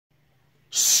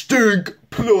stink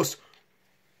plus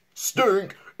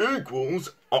stink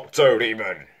equals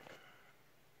Octodemon.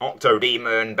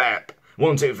 Octodemon Bep.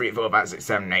 1, 2, 3, 4, 5, 6,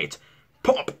 7, 8.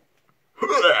 Pop!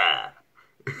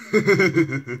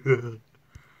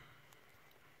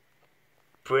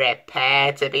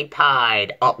 Prepare to be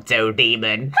pied,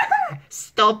 Octodemon.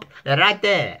 Stop right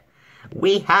there.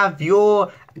 We have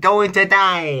your going to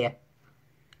die.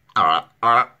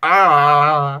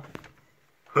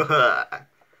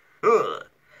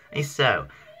 So,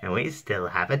 we still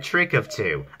have a trick of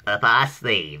 2 up our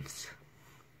sleeves.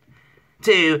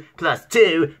 2 plus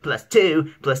 2 plus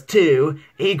 2 plus 2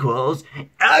 equals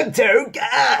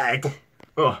Octogod.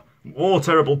 Oh, all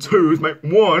terrible 2s make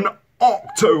 1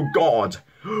 Octogod.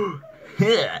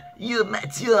 You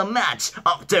met your match,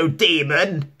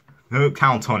 Octodemon. Don't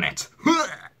count on it.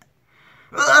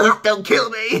 Don't kill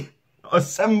me.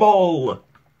 Assemble!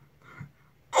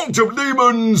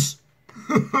 Octodemons!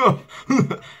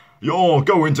 You're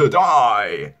going to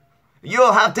die!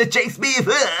 You'll have to chase me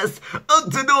first!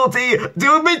 Octonaughty, to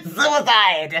commit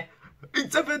suicide!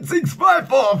 8, 7, 6, 5,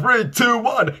 4, 3, 2,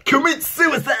 1, commit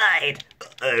suicide!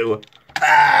 Uh-oh.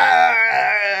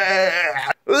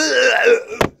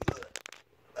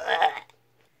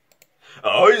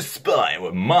 I spy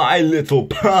with my little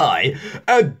pie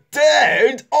a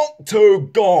dead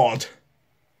Octogod.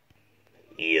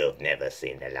 You've never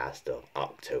seen the last of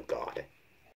Octogod.